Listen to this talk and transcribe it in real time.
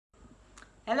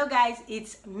Hello guys,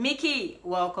 it's Mickey.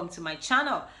 Welcome to my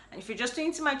channel. And if you're just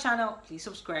new to my channel, please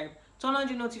subscribe, turn on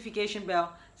the notification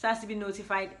bell so as to be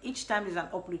notified each time there's an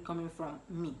upload coming from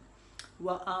me.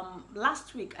 Well,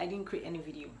 last week I didn't create any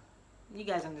video. You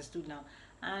guys understood now.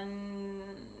 And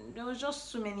there was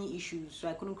just so many issues, so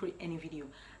I couldn't create any video.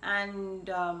 And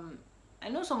I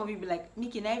know some of you be like,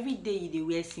 Mickey, every day they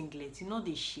wear singlets, you know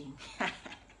the shame.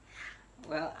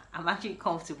 Well, I'm actually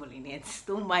comfortable in it.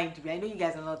 Don't mind me. I know you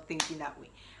guys are not thinking that way.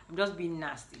 I'm just being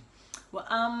nasty. Well,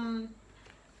 I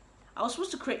was supposed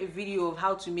to create a video of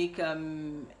how to make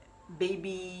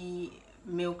baby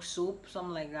milk soap,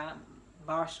 something like that,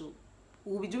 bar soap.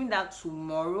 We'll be doing that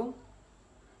tomorrow.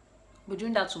 We're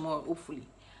doing that tomorrow, hopefully.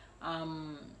 I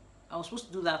was supposed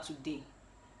to do that today,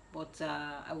 but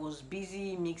I was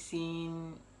busy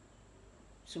mixing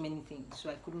so many things,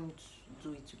 so I couldn't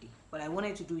do it today. But I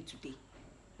wanted to do it today,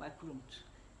 but I couldn't.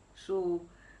 So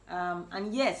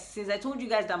and yes, since I told you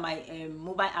guys that my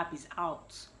mobile app is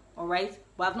out, all right,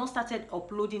 but I've not started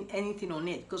uploading anything on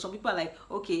it, because some people are like,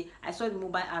 okay, I saw the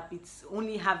mobile app, it's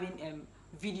only having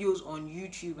videos on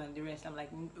YouTube and the rest. I'm like,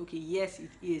 okay, yes it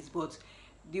is, but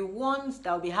the ones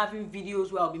that will be having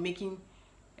videos where I'll be making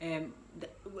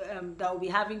that will be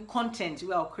having content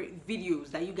where I'll create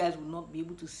videos that you guys will not be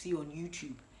able to see on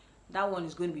YouTube, that one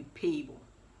is going to be payable.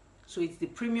 So it's the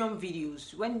premium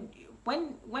videos.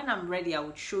 When I'm ready, I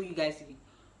would show you guys the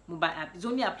mobile app. It's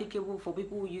only applicable for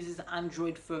people who uses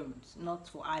Android phones, not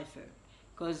for iPhone,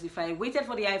 because if I waited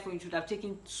for the iPhone, it would have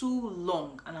taken too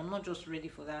long, and I'm not just ready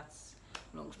for that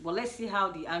long. But let's see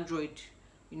how the Android,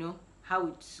 you know, how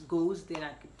it goes, then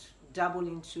I could dabble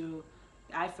into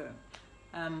the iPhone.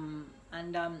 I'm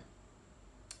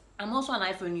also an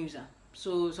iPhone user,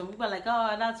 so some people are like,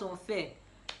 oh, that's unfair.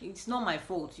 It's not my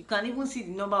fault. You can even see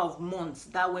the number of months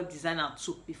that web designer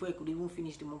took before he could even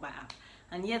finish the mobile app,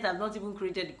 and yet I've not even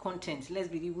created the content. Let's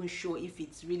be even sure if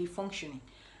it's really functioning.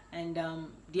 And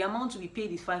the amount to be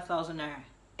paid is 5,000 naira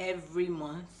every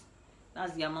month.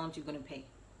 That's the amount you're going to pay.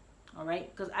 All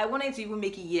right, because I wanted to even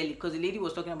make it yearly, because the lady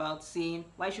was talking about saying,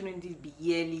 why shouldn't this be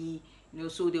yearly, you know,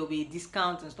 so there'll be a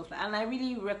discount and stuff like that. And I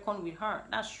really reckon with her,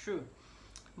 that's true.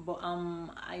 But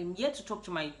I'm yet to talk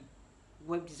to my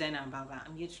web designer about that.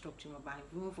 I'm yet to talk to him about it.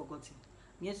 I've even forgotten.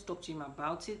 I'm yet to talk to him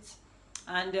about it.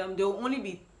 And we'll only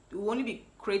be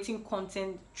creating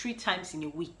content 3 times in a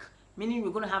week, meaning we're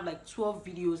going to have like 12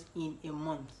 videos in a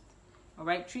month. All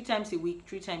right, 3 times a week,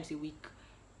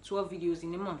 12 videos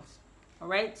in a month. All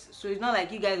right, so it's not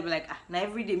like you guys will be like, now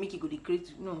every day Mickey go to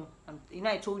create. No, you know,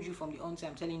 I told you from the onset,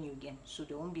 I'm telling you again, so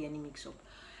there won't be any mix-up.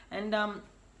 And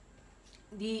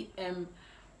the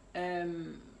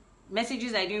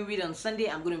messages I didn't read on Sunday,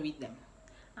 I'm gonna read them,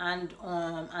 and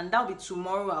that'll be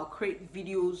tomorrow. I'll create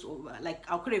videos, or like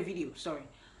I'll create a video, sorry,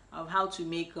 of how to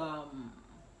make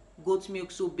goat milk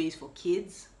soap base for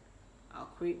kids. I'll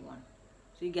create one,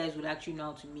 so you guys would actually know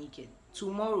how to make it.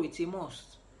 Tomorrow, it's a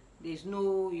must. There's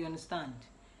no, you understand,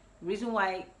 the reason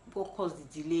why what caused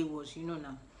the delay was, you know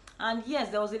now. And yes,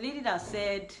 there was a lady that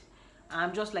said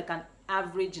I'm just like an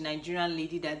average Nigerian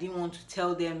lady that didn't want to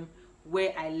tell them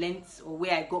where I learned or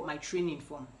where I got my training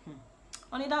from.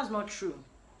 Only that's not true.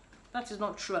 That is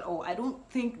not true at all. I don't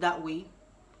think that way.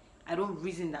 I don't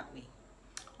reason that way.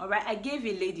 All right, I gave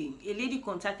a lady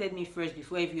contacted me first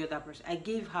before every other person. I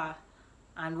gave her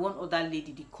and one other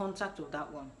lady the contact of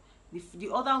that one. The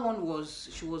other one was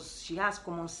she has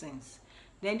common sense.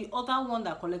 Then the other one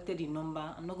that collected the number,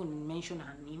 I'm not going to mention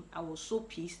her name. I was so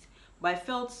pissed, but I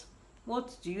felt,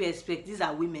 what do you expect? These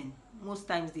are women. Most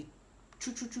times they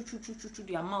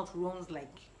their mouth runs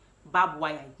like barbed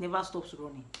wire. It never stops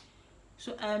running.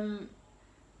 So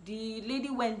the lady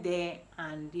went there,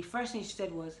 and the first thing she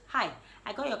said was, hi,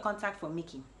 I got your contact from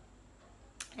Mickey,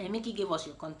 and Mickey gave us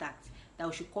your contact that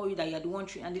we should call you, that you're the one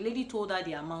train. And the lady told her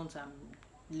the amount I'm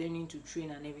learning to train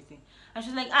and everything, and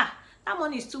she's like, that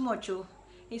money is too much. Oh,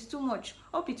 it's too much.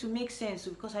 Hope it will make sense,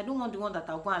 because I don't want the one that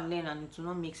I'll go and learn and it will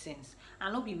not make sense,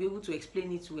 and hope you'll be able to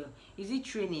explain it well. Is it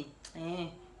training?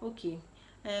 Okay.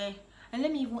 And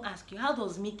let me even ask you, how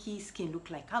does Mickey's skin look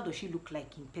like? How does she look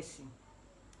like in person?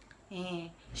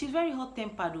 She's very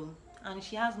hot-tempered, and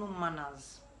she has no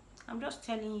manners. I'm just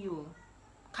telling you.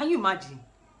 Can you imagine?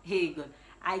 Hey God,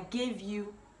 I gave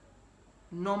you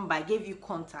number, I gave you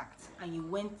contact, and you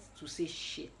went to say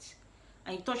shit,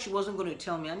 and you thought she wasn't going to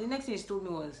tell me. And the next thing she told me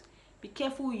was, be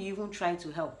careful you even try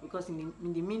to help, because in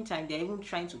the meantime they're even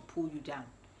trying to pull you down.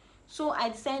 So I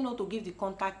decided not to give the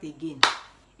contact again.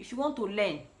 If you want to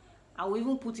learn, I will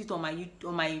even put it on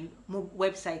my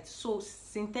website. So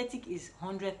synthetic is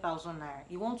 100,000 naira.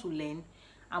 You want to learn,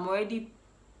 I'm already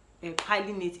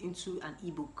piling it into an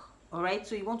ebook. All right,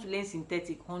 so you want to learn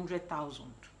synthetic, 100,000.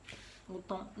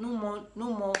 No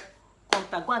more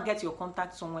contact. Go and get your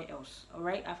contact somewhere else. All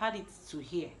right, I've had it to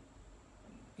here.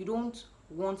 You don't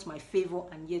want my favor,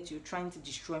 and yet you're trying to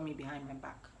destroy me behind my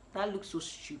back. That looks so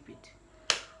stupid.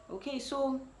 Okay,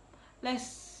 so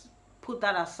let's put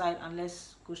that aside and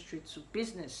let's go straight to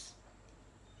business.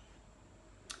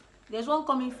 There's one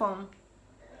coming from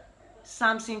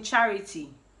Samson Charity,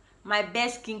 my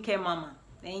best skincare mama.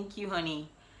 Thank you, honey.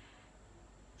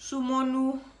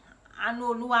 Sumonu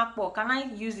Anoluapo, can I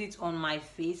use it on my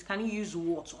face? Can you use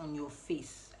what on your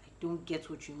face? I don't get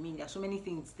what you mean. There are so many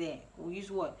things there. We'll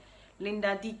use what?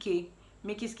 Linda DK,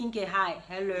 make it skincare. Hi,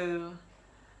 hello.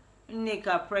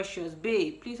 Nika Precious,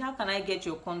 babe, please, how can I get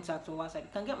your contact on WhatsApp? You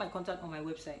can get my contact on my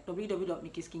website,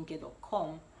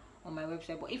 www.mikiskincare.com, on my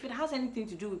website. But if it has anything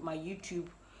to do with my YouTube,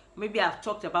 maybe I've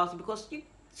talked about it, because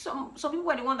some people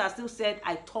were the one that still said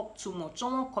I talk too much.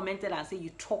 Someone commented and said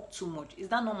you talk too much. Is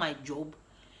that not my job?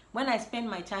 When I spend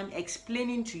my time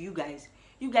explaining to you guys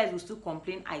will still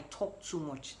complain I talk too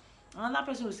much. Another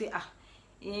person will say,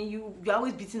 you're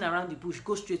always beating around the bush,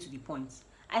 go straight to the point.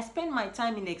 I spend my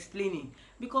time in explaining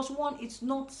because one,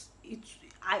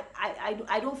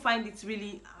 I don't find it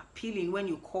really appealing when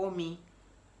you call me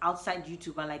outside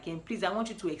YouTube and like, please, I want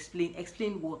you to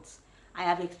explain what? I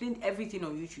have explained everything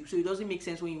on YouTube, so it doesn't make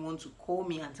sense when you want to call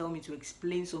me and tell me to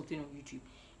explain something on YouTube.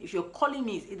 If you're calling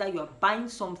me, it's either you're buying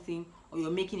something or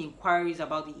you're making inquiries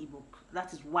about the ebook.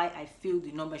 That is why I feel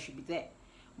the number should be there.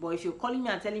 But if you're calling me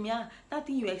and telling me, that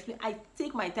thing you explain, I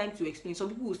take my time to explain. Some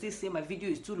people will still say my video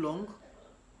is too long.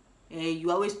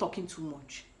 You're always talking too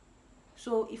much.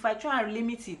 So if I try and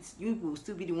limit it, you will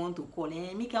still be the one to call.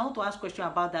 Miki, I want to ask a question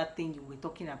about that thing you were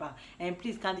talking about. And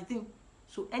please, can the thing...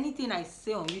 So anything I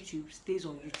say on YouTube stays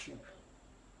on YouTube.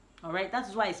 Alright, that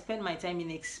is why I spend my time in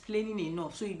explaining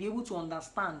enough so you'll be able to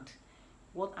understand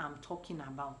what I'm talking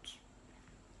about.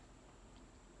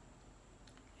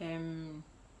 So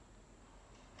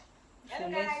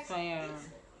let's try.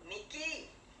 Mickey,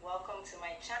 welcome to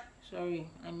my channel. Sorry,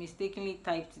 I mistakenly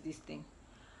typed this thing.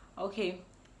 Okay,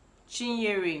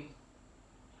 Chinyere.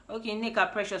 Okay, Nika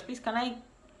Precious, please can I?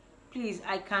 Please,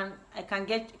 I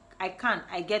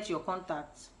get your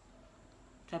contact.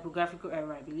 Typographical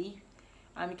error, I believe.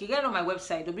 You can get it on my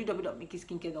website,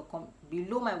 www.mikiskincare.com.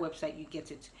 Below my website, you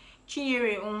get it.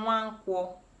 Chinyere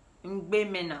Unwankwo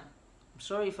Mgbemena. I'm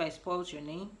sorry if I spoiled your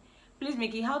name. Please,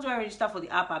 Mickey, how do I register for the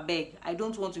app? I beg. I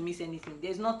don't want to miss anything.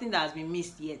 There's nothing that has been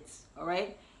missed yet.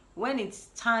 Alright? When it's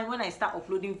time, when I start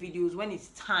uploading videos, when it's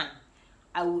time,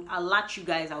 I'll alert you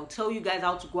guys. I'll tell you guys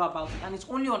how to go about it. And it's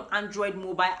only on Android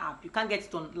mobile app. You can't get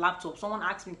it on laptop. Someone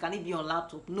asked me, can it be on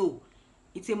laptop? No.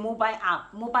 It's a mobile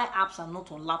app. Mobile apps are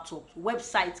not on laptops.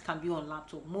 Websites can be on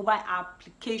laptop. Mobile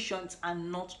applications are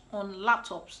not on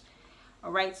laptops.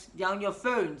 Alright? They're on your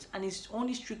phones. And it's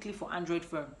only strictly for Android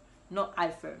phone, not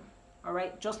iPhone.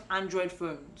 Alright? Just Android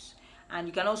phones. And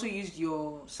you can also use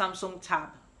your Samsung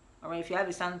tab. Alright? If you have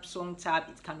a Samsung tab,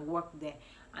 it can work there.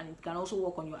 And it can also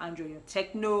work on your Android, your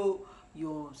Techno,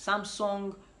 your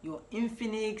Samsung, your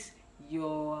Infinix,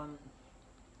 your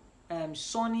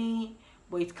Sony,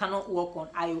 but it cannot work on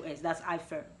iOS. That's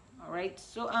iPhone. All right.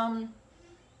 So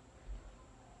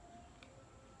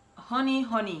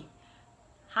honey,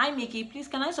 hi Mickey, please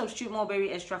can I substitute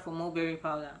mulberry extra for mulberry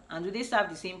powder? And do they serve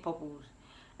the same purpose?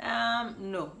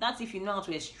 No. That's if you know how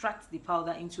to extract the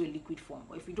powder into a liquid form.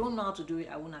 But if you don't know how to do it,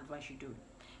 I wouldn't advise you do it.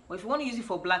 But if you want to use it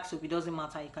for black soap, it doesn't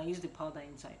matter. You can use the powder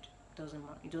inside.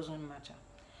 It doesn't matter.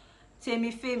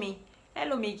 Temi Femi,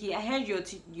 hello Mickey. I heard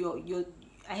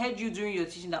I heard you during your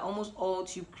teaching that almost all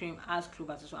tube cream has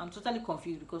clobatasol. So I'm totally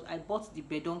confused because I bought the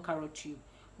Bedon carrot tube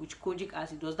with kojic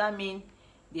acid. Does that mean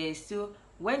there is still?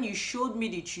 When you showed me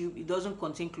the tube, it doesn't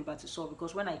contain clobatasol,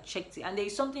 because when I checked it, and there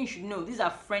is something you should know. These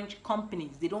are French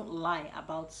companies. They don't lie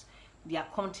about their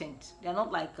content. They are not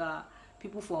like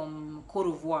people from Cote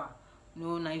d'Ivoire.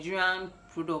 Nigerian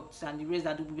products and the rest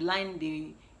that will be lying.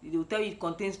 They'll tell you it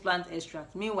contains plant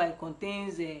extract. Meanwhile, it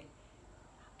contains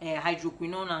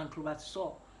hydroquinone and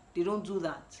clobatasol. They don't do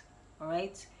that. All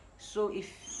right. So if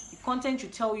the content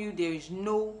should tell you there is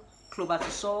no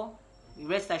clobatasol,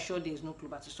 rest assured there is no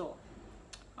clobatasol.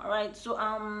 All right. So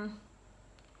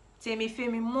Temi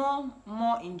Femi,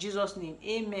 more in Jesus' name,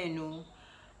 amen.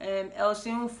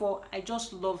 Elsin for I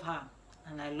just love her,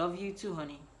 and I love you too,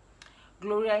 honey.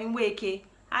 Gloria Inweke,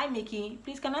 hi Mickey,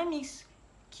 please can I mix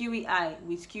QEI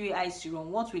with QEI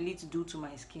serum? What will it do to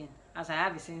my skin? As I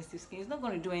have a sensitive skin, it's not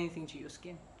going to do anything to your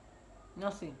skin.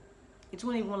 Nothing. It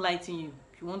won't even lighten you,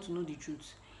 if you want to know the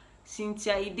truth.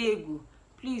 Cynthia Idegu,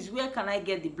 please, where can I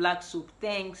get the black soap?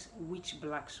 Thanks. Which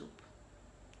black soap?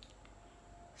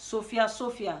 Sophia,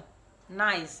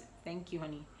 Nice, thank you,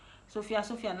 honey. Sophia,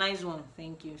 nice one,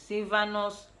 thank you.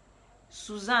 Sylvanos,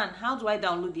 Suzanne, how do I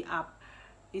download the app?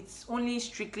 It's only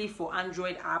strictly for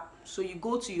Android app. So you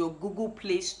go to your Google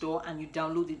Play Store and you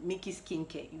download it, Mickey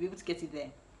Skincare. You'll be able to get it there.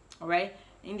 Alright.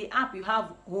 In the app you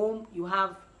have home, you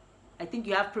have, I think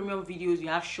you have premium videos, you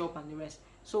have shop and the rest.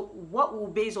 So what we'll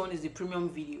base on is the premium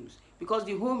videos, because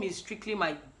the home is strictly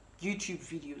my YouTube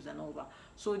videos and all that.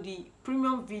 So the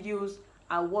premium videos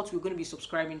are what we're going to be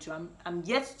subscribing to. I'm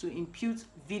yet to impute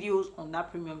videos on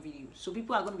that premium video, so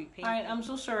people are going to be paying. All right, I'm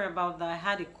so sorry about that. I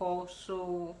had a call,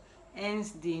 so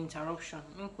ends the interruption.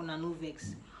 No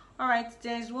vex. All right,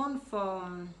 there's one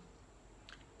from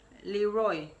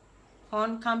Leroy.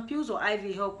 Can pills or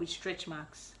IV help with stretch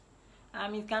marks?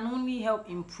 It can only help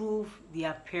improve the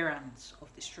appearance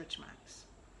of the stretch marks.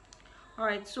 All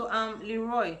right, so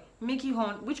Leroy, Mickey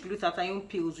Horn, which glutathione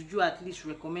pills would you at least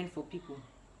recommend for people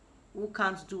who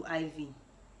can't do IV?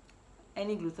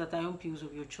 Any glutathione pills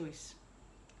of your choice.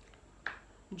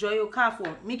 Joy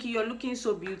Okafor, Mickey, you're looking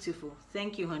so beautiful.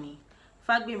 Thank you, honey.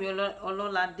 Fagbemi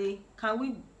Ololade, can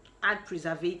we add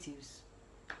preservatives?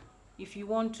 If you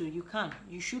want to, you can.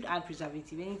 You should add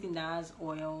preservative. Anything that has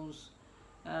oils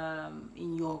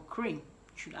in your cream,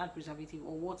 you should add preservative,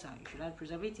 or water, you should add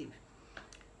preservative.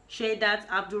 Shaydat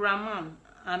Abdurrahman,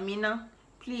 Amina,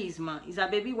 please, ma, is a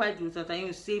baby white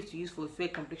glutathione safe to use for fair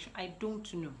complexion? I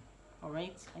don't know. All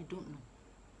right, I don't know.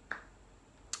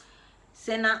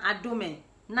 Sena Adome,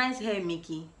 nice hair,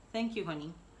 Mickey. Thank you,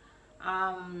 honey.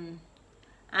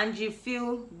 Angie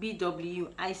Phil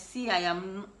BW, I see I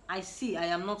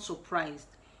am not surprised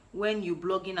when you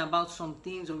blogging about some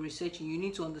things or researching. You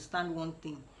need to understand one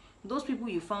thing. Those people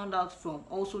you found out from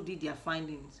also did their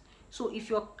findings. So if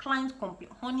your client complain,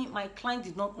 honey, my client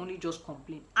did not only just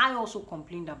complain, I also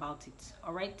complained about it.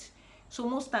 All right. So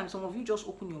most times, some of you just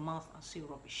open your mouth and say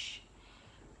rubbish.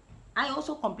 I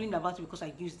also complained about it because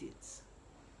I used it.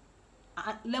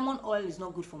 Lemon oil is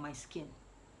not good for my skin.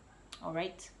 All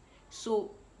right.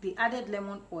 So the added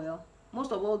lemon oil,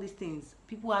 most of all these things,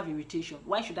 people have irritation.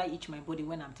 Why should I itch my body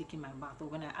when I'm taking my bath, or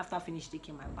when after I finish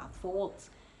taking my bath? For what?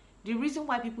 The reason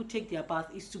why people take their bath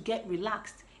is to get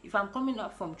relaxed. If I'm coming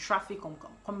up from traffic, I'm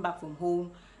coming back from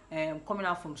home, coming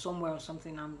out from somewhere or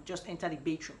something, I'm just enter the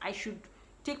bathroom, I should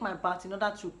take my bath in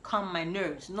order to calm my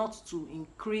nerves, not to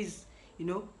increase,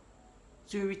 to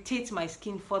irritate my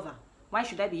skin further. Why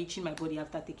should I be itching my body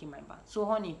after taking my bath? So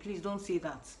honey, please don't say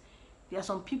that. There are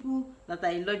some people that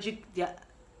are allergic, they're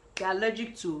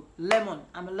allergic to lemon.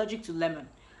 I'm allergic to lemon.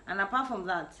 And apart from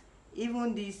that,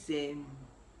 even this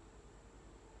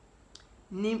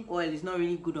neem oil is not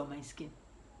really good on my skin.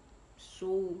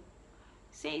 So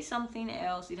say something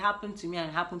else. It happened to me and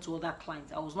it happened to other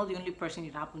clients. I was not the only person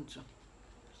it happened to.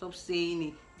 Stop saying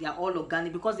it. They are all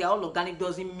organic. Because they are all organic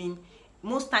doesn't mean,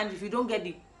 most times if you don't get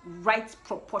the right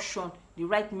proportion, the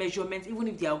right measurement, even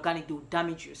if they are organic, they will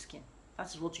damage your skin.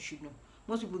 That's what you should know.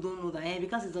 Most people don't know that,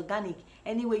 because it's organic,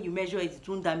 any way you measure it, it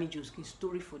won't damage your skin.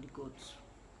 Story for the gods.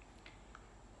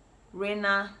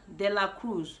 Rena Dela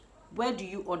Cruz, where do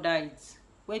you order it?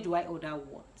 Where do I order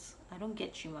what? I don't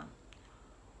get you, man.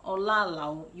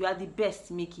 Olalao, you are the best,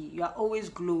 Mickey. You are always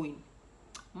glowing.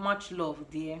 Much love,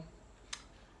 dear.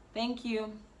 Thank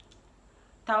you.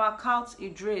 Tawakat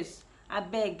Idris, I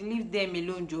beg, leave them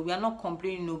alone, Joe. We are not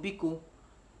complaining, no, Biko.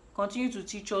 Continue to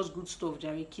teach us good stuff,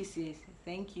 Jerry. Kisses.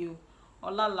 Thank you.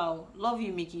 Olalao, love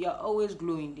you, Mickey. You are always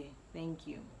glowing there. Thank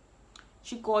you.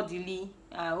 Chiko Dili,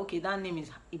 okay, that name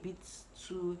is a bit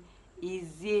too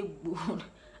easy.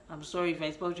 I'm sorry if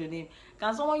I spelled your name.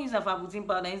 Can someone use a fabutin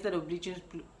powder instead of bleaching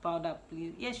powder,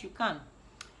 please? Yes, you can.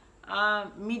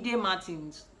 Mide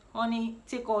Martins, honey,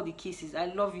 take all the kisses. I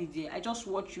love you, dear. I just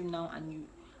watched you now,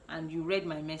 and you read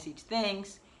my message.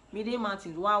 Thanks. Mide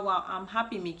Martins, wow, I'm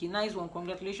happy, Mickey. Nice one.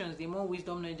 Congratulations. The more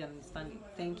wisdom, knowledge, and understanding.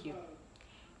 Thank you.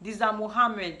 Diza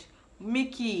Mohammed,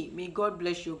 Mickey, may God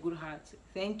bless your good heart.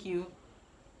 Thank you.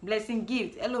 Blessing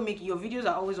gift. Hello, Mickey. Your videos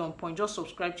are always on point. Just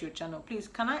subscribe to your channel, please.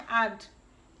 Can I add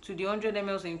to the 100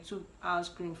 ml in 2 hours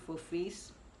cream for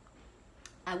face?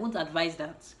 I won't advise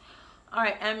that. All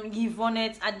right.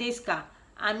 Yvonne Adeska.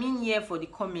 I'm in here for the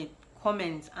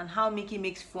comments and how Mickey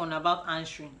makes fun about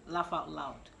answering. Laugh out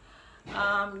loud.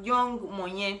 Young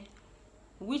Monye,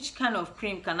 which kind of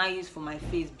cream can I use for my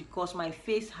face? Because my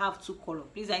face have 2 colors.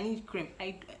 Please, I need cream.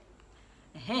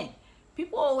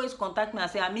 People always contact me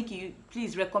and say, Mickey,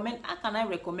 please recommend. How can I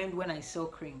recommend when I sell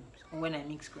creams or when I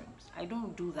mix creams? I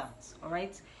don't do that. All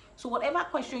right. So whatever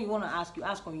question you want to ask, you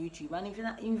ask on YouTube. And if it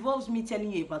involves me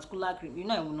telling you a particular cream,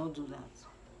 I will not do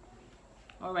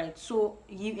that. All right. So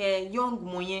young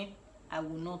Moye, I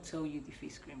will not tell you the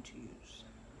face cream to use.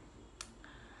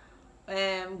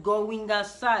 Gowinga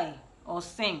Sai or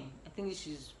Singh, I think this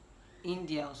is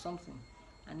India or something,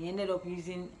 and he ended up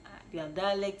using their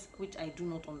dialect, which I do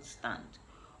not understand.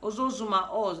 Ozozuma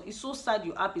Oz, it's so sad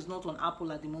your app is not on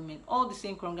Apple at the moment. All the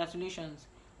same, congratulations.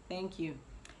 Thank you.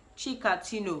 Chika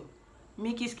Tino,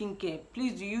 Mickey Skincare,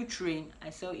 please do you train? I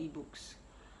sell ebooks.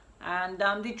 And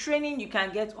the training you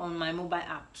can get on my mobile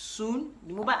app soon.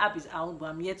 The mobile app is out, but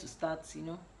I'm yet to start,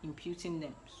 imputing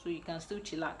them, so you can still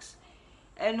chillax.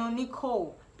 And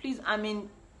Nicole, please, I'm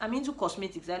into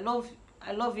cosmetics. I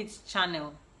love its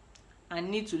channel. I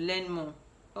need to learn more.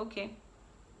 Okay.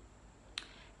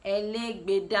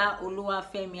 Elegbeda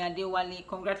Oluwafemi Adewale,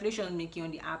 congratulations making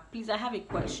on the app. Please, I have a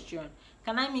question.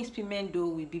 Can I mix pimento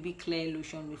with BB Clear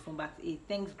lotion with from back 8?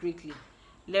 Thanks greatly.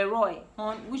 Leroy,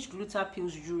 on which gluta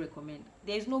pills would you recommend?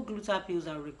 There is no gluta pills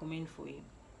I would recommend for you.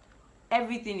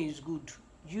 Everything is good.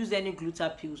 Use any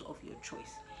gluta pills of your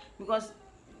choice, because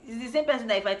it's the same person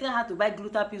that if I tell her to buy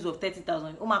gluta pills of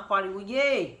 30,000, oh my god,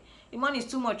 yay, the money is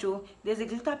too much. Oh, there's a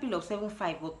gluta pill of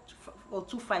 7.5 or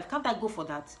 2.5. Can't I go for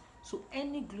that? So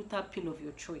any gluta pill of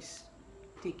your choice,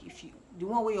 take. If you the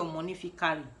one where your money fit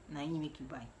carry, now you make you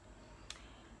buy.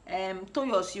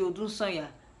 Toyosi Odunsanya,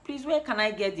 please, where can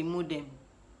I get the modem?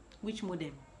 Which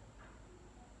modem?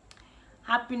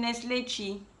 Happiness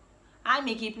Lechi, I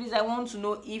make it, please. I want to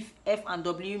know if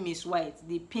F&W Miss White,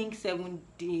 the pink 7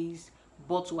 days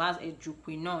bottle, has a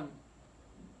juquinone.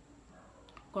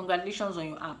 Congratulations on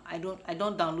your app. I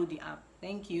don't download the app.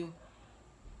 Thank you.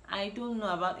 I don't know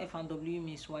about F&W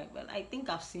Miss White, but I think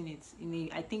I've seen it in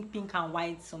I think pink and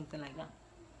white, something like that.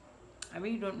 I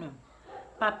really don't know.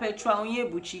 Perpetua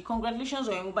Onyebuchi, congratulations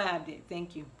on your mobile app there.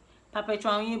 Thank you.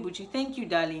 Perpetua Onyebuchi, thank you,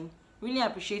 darling. Really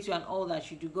appreciate you and all that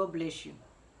you do. God bless you.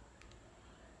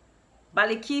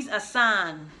 Balikis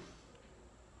Asan,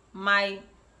 my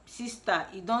sister,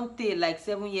 it don't take like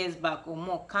 7 years back or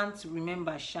more. Can't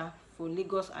remember Sha for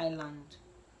Lagos Island.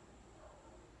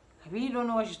 I really don't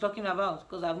know what she's talking about,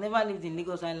 because I've never lived in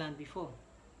Lagos Island before.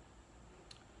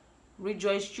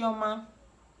 Rejoice Chioma,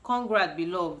 congrats,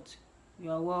 beloved. You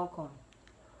are welcome.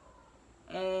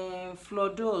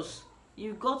 Flodos,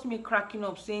 you got me cracking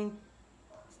up saying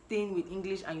staying with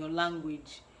English and your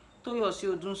language.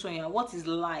 Toyosi Odunsonya, what is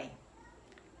lye?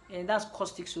 And that's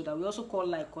caustic soda. We also call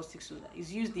lye caustic soda.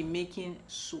 It's used in making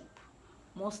soap.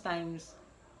 Most times,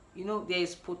 there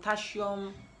is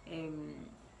potassium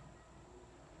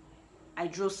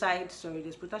hydroxide. Sorry,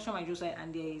 there's potassium hydroxide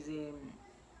and there is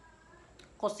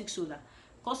caustic soda.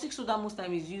 Caustic soda most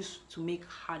times is used to make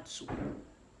hard soap.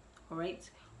 Alright?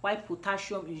 While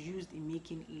potassium is used in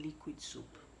making liquid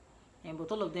soap.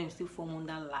 But all of them still form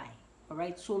under lye.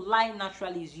 Alright? So lye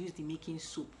naturally is used in making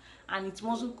soap. And it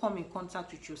mustn't come in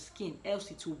contact with your skin,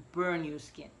 else it will burn your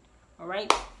skin.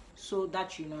 Alright? So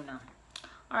that you know now.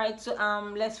 Alright, so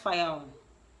let's fire on.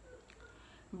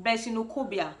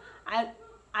 Besinocobia.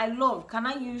 I love, can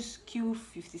I use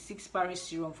Q56 Paris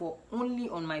serum for only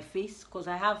on my face? Because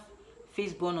I have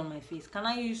face burn on my face. Can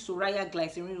I use Soraya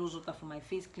Glycerin Rose Water for my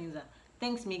face cleanser?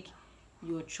 Thanks, make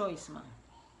your choice, man.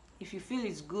 If you feel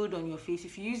it's good on your face,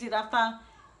 if you use it after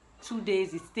 2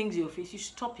 days, it stings your face, you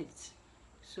stop it.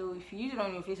 So if you use it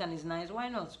on your face and it's nice, why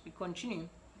not? We continue.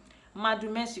 Madu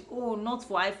Messi, oh, not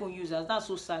for iPhone users. That's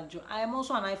so sad. I am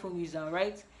also an iPhone user,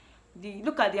 right?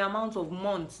 Look at the amount of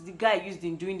months the guy used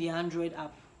in doing the Android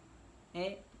app.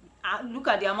 Look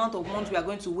at the amount of months we are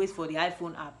going to wait for the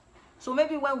iPhone app. So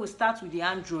maybe when we start with the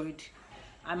Android,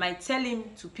 I might tell him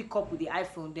to pick up with the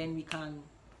iPhone, then we can.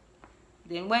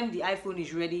 Then when the iPhone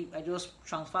is ready, I just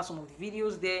transfer some of the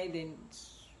videos there, then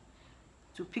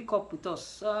to pick up with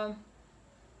us.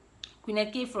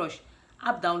 Queen K Frosh,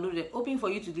 app downloaded, hoping for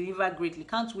you to deliver greatly.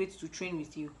 Can't wait to train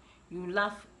with you. You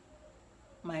laugh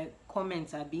my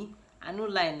comments, Abby. I no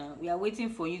lie now. We are waiting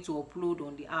for you to upload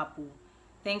on the app.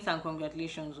 Thanks and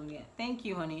congratulations on that. Thank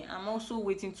you, honey. I'm also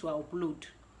waiting to upload.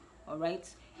 Alright.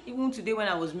 Even today when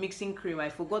I was mixing cream, I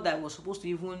forgot that I was supposed to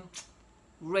even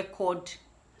record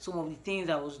some of the things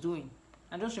I was doing.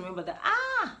 I just remember that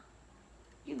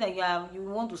you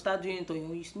want to start doing it, or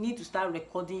you need to start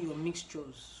recording your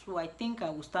mixtures. So I think I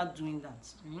will start doing that.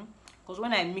 Because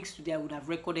when I mixed today, I would have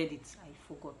recorded it. I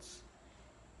forgot.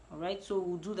 Alright, so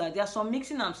we'll do that. There are some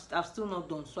mixing I've still not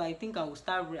done, so I think I will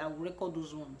record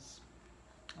those ones.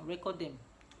 I'll record them.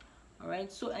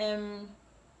 Alright, so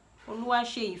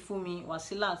Oluwase Ifumi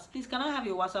Wasilat, please, can I have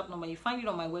your WhatsApp number? You find it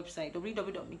on my website,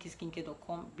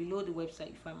 www.mickeyskincare.com. Below the website,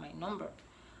 you find my number.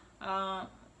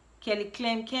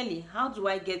 Kelly, how do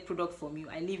I get product from you?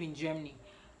 I live in Germany.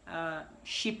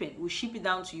 Shipping, we'll ship it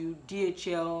down to you,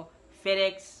 DHL,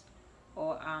 FedEx,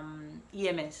 or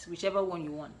EMS, whichever one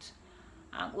you want.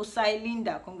 Osai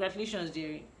Linda, congratulations,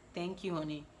 dearie. Thank you,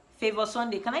 honey. Favor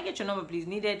Sunday, can I get your number, please?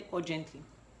 Needed urgently.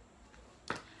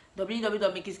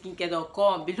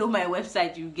 www.makeitskincare.com. Below my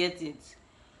website, you get it.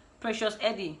 Precious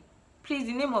Eddie, please,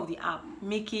 the name of the app,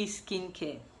 Mickey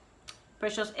Skincare.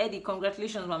 Precious Eddie,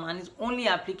 congratulations, mama, and it's only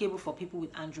applicable for people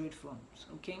with Android phones.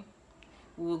 Okay,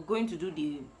 we're going to do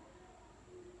the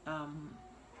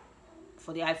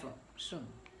for the iPhone soon.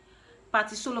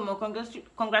 Patty Solomon,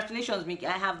 congratulations, Mickey.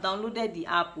 I have downloaded the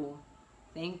app. Oh.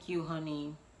 Thank you,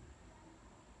 honey.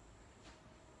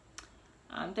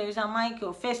 Teresa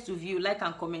Michael, first to view, like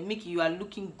and comment. Mickey, you are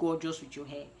looking gorgeous with your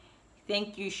hair.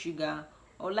 Thank you, Sugar.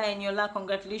 Ola Eniola,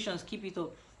 congratulations, keep it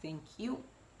up. Thank you.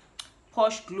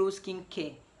 Posh Glow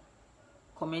Skincare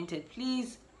commented,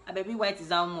 please, a baby white is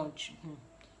how much?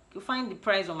 You'll find the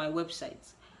price on my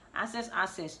website.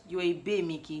 Access, you're a babe,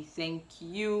 Mickey. Thank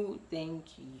you.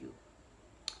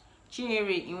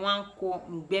 Chinere Inwanko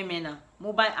Mbemena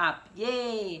mobile app.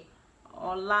 Yay!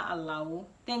 Ola Alao.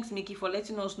 Thanks, Mickey, for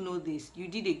letting us know this. You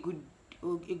did a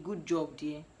good job,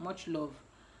 dear. Much love.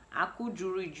 Aku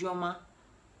Juru Joma.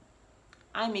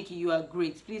 Hi, Mickey, you are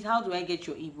great. Please, how do I get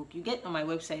your ebook? You get it on my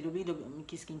website,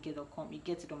 www.mickeyskincare.com. You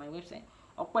get it on my website.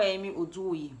 Okwaemi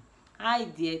Oduoyi. Hi,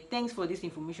 dear. Thanks for this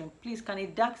information. Please, can a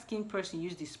dark-skinned person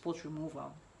use the spot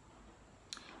removal?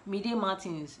 Mide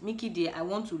Martins. Mickey, dear, I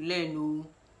want to learn. Oh.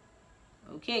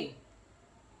 Okay.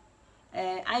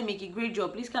 I make a great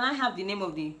job. Please, can I have the name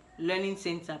of the learning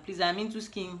center? Please, I'm into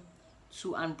skin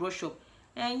too and brush up.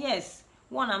 And yes,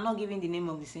 one, I'm not giving the name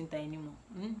of the center anymore.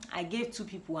 I gave 2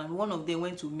 people and one of them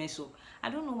went to mess up. I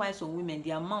don't know why some women,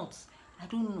 their mouths, I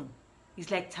don't know.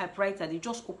 It's like typewriter. They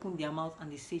just open their mouth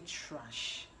and they say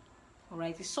trash. All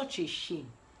right, it's such a shame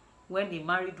when a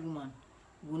married woman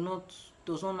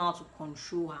does not know how to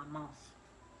control her mouth.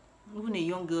 Even a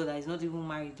young girl that is not even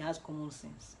married has common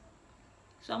sense.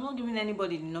 So I'm not giving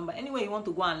anybody the number. Anyway, you want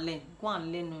to go and learn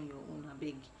on your own, I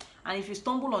beg. And if you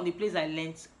stumble on the place I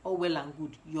learned, all well and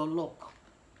good, your luck.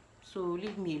 So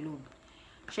leave me alone.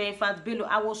 Sherifat Bello,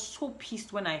 I was so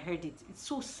pissed when I heard it. It's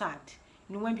so sad.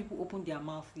 You know, when people open their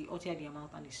mouth, they utter their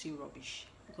mouth and they say rubbish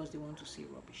because they want to say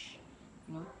rubbish.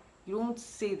 You know, you don't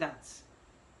say that.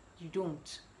 You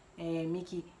don't.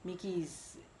 Mickey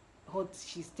is hot,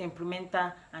 she's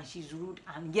temperamental and she's rude,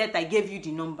 and yet I gave you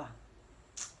the number.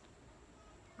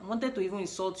 I wanted to even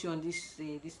insult you on this.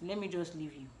 Let me just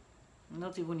leave you. I'm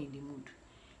not even in the mood.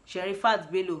 Sherifat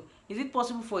Bello, is it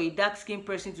possible for a dark-skinned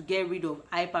person to get rid of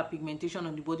hyperpigmentation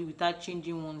on the body without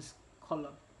changing one's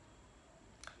color?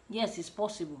 Yes, it's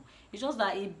possible. It's just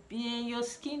that your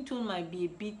skin tone might be a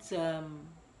bit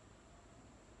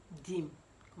dim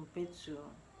compared to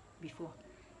before.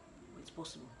 It's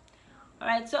possible. All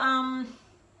right. So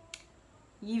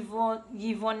Yvonne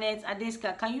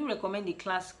Adeska, can you recommend the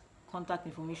class contact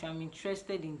information? I'm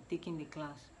interested in taking the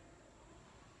class.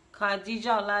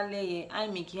 Khadija Olaleye, I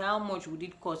Mickey, how much would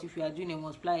it cost if you are doing a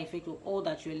multiply effect of all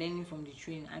that you're learning from the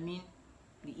training? I mean,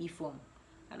 the e-form.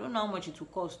 I don't know how much it will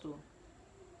cost though.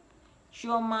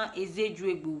 Chioma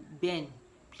Ezejuebu Ben,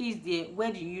 please dear,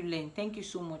 where do you learn? Thank you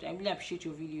so much. I really appreciate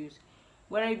your videos.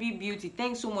 Wherever Beauty,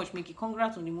 thanks so much, Mickey.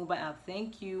 Congrats on the mobile app.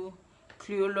 Thank you.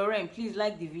 Cleo Lauren, please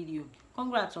like the video.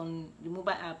 Congrats on the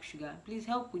mobile app, Sugar. Please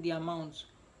help with the amount.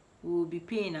 We will be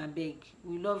paying, I beg.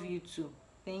 We love you too.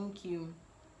 Thank you.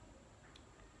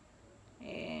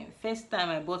 First time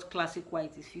I bought classic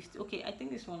white is 50. Okay, I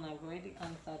think this one I've already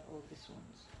answered all these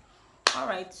ones. All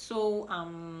right, so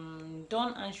I'm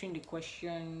done answering the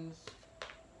questions.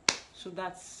 So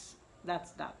that's that.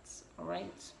 All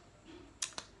right.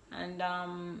 And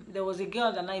there was a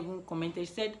girl that I even commented.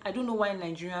 She said, I don't know why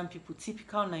Nigerian people,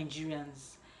 typical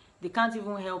Nigerians, they can't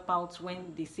even help out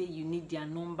when they say you need their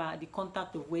number, the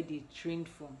contact of where they trained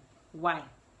from. Why?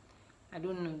 I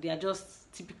don't know. They are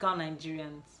just typical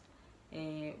Nigerians.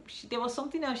 There was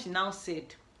something else she now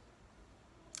said.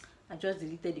 I just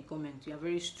deleted the comment. You are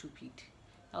very stupid.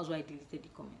 That was why I deleted the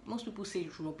comment. Most people say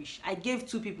it's rubbish. I gave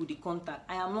 2 people the contact.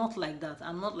 I am not like that.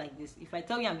 I'm not like this. If I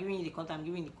tell you I'm giving you the contact, I'm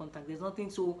giving you the contact. There's nothing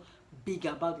so big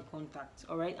about the contact.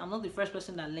 All right? I'm not the first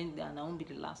person that learned there, and I won't be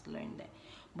the last to learn there.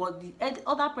 But the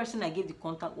other person I gave the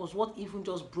contact was what even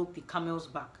just broke the camel's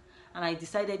back. And I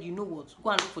decided, you know what? Go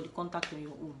and look for the contact on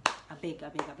your own. I beg.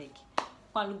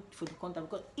 Go and look for the contact.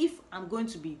 Because if I'm going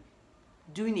to be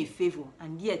doing a favor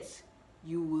and yet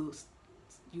you will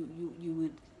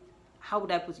how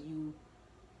would I put it, you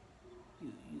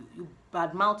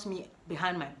badmouth me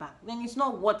behind my back, then it's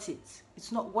not worth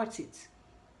it.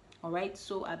 All right,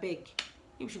 so I beg,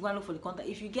 if you should go and look for the contact.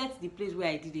 If you get the place where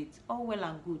I did it, all well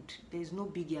and good. There's no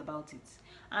biggie about it.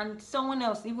 And someone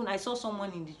else, even I saw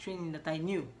someone in the training that I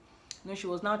knew. You know, she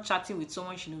was now chatting with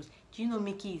someone she knows. Do you know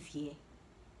Mickey is here?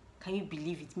 Can you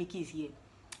believe it? Mickey is here.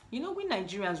 You know, we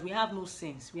Nigerians, we have no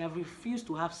sense. We have refused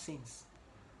to have sense.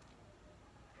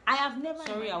 I have never...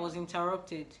 Sorry, I was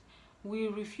interrupted. We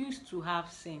refuse to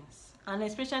have sense. And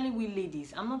especially we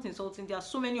ladies. I'm not insulting. There are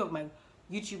so many of my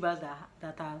YouTubers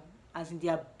that are, as in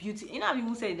their beauty. You know, I've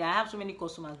even said that I have so many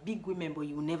customers, big women, but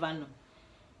you will never know.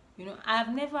 You know, I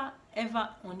have never ever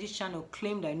on this channel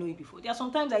claimed I know it before. There are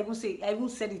sometimes I even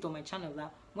said it on my channel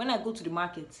that when I go to the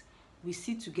market, we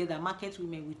sit together, market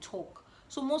women, we talk.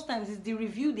 So most times it's the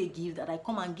review they give that I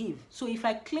come and give. So if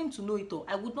I claim to know it all,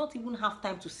 I would not even have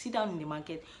time to sit down in the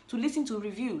market to listen to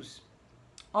reviews.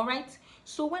 All right.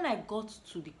 So when I got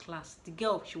to the class, the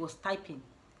girl, she was typing,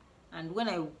 and when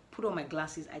I put on my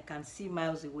glasses, I can see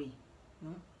miles away. You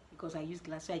know, because I use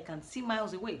glasses, so I can see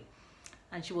miles away.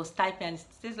 And she was typing, and it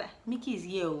says like, Mickey is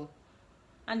here. Oh.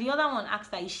 And the other one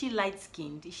asked her, is she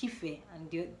light-skinned? Is she fair? And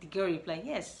the girl replied,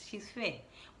 yes, she's fair.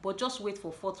 But just wait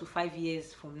for 4 to 5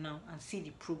 years from now and see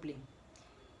the problem.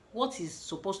 What is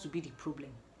supposed to be the problem?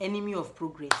 Enemy of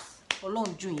progress.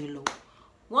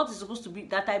 What is supposed to be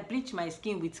that I bleach my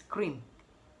skin with cream?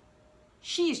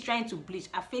 She is trying to bleach.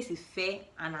 Her face is fair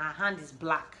and her hand is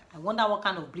black. I wonder what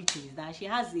kind of bleaching is that. She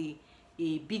has a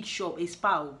big shop, a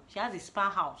spa. She has a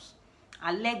spa house.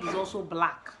 Her leg is also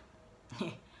black.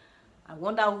 I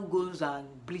wonder who goes and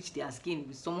bleach their skin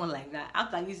with someone like that. How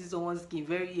can you see someone's skin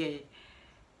very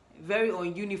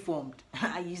ununiformed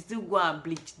and you still go and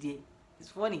bleach there? It's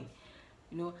funny,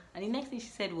 you know. And the next thing she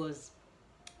said was,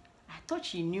 I thought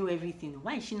she knew everything.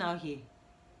 Why is she now here?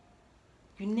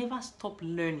 You never stop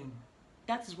learning.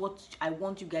 That is what I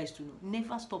want you guys to know.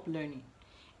 Never stop learning.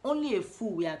 Only a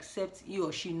fool will accept he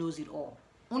or she knows it all.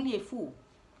 Only a fool.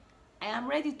 I am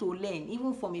ready to learn.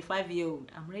 Even from a 5-year-old,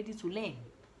 I'm ready to learn.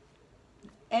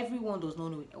 Everyone does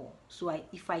not know it all. So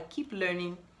if I keep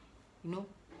learning, you know,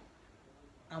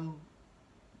 I'm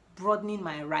broadening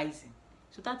my horizon.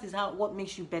 So that is what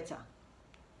makes you better.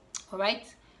 All right.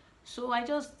 So I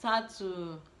just had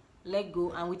to let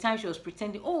go, and with time she was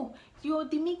pretending, oh, you're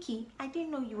the Mickey. I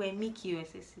didn't know you were Mickey. You're a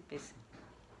sexy person.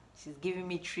 She's giving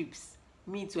me trips.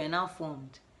 Me too, and now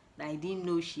formed that I didn't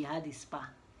know she had a spa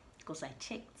because I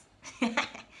checked.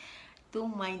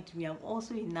 Don't mind me, I'm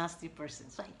also a nasty person,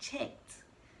 so I checked.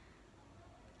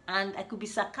 And I could be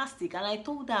sarcastic, and I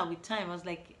told her with time, I was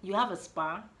like, you have a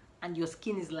spa and your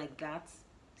skin is like that?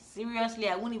 Seriously,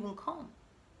 I won't even come.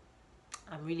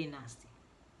 I'm really nasty.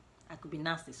 I could be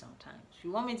nasty sometimes. If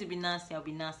you want me to be nasty, I'll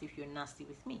be nasty if you're nasty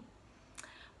with me.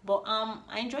 But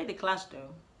I enjoyed the class though.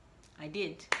 I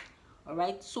did. All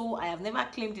right. So I have never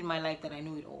claimed in my life that I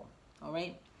know it all. All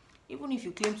right. Even if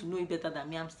you claim to know it better than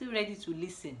me, I'm still ready to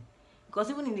listen. Because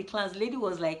even in the class, lady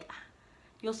was like,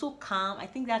 you're so calm. I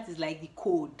think that is like the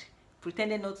code.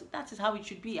 Pretending not to, that is how it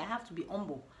should be. I have to be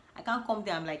humble. I can't come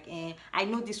there. I'm like, I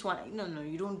know this one. No,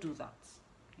 you don't do that.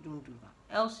 You don't do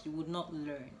that. Else you would not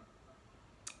learn.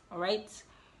 All right.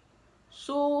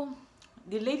 So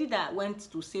the lady that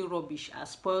went to say rubbish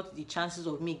has spoiled the chances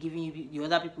of me giving you the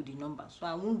other people the number. So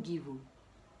I won't give you.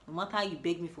 No matter how you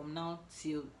beg me from now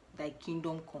till thy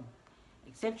kingdom come.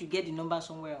 Except you get the number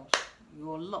somewhere else.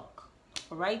 Your luck.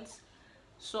 All right.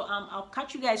 So I'll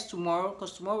catch you guys tomorrow,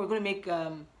 because tomorrow we're gonna make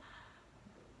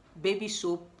baby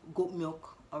soap, goat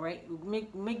milk. All right, we'll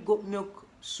make goat milk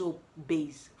soap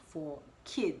base for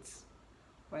kids.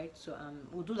 Right. So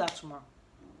we'll do that tomorrow.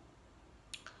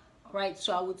 All right.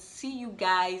 So I would see you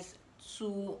guys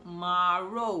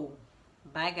tomorrow.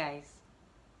 Bye, guys.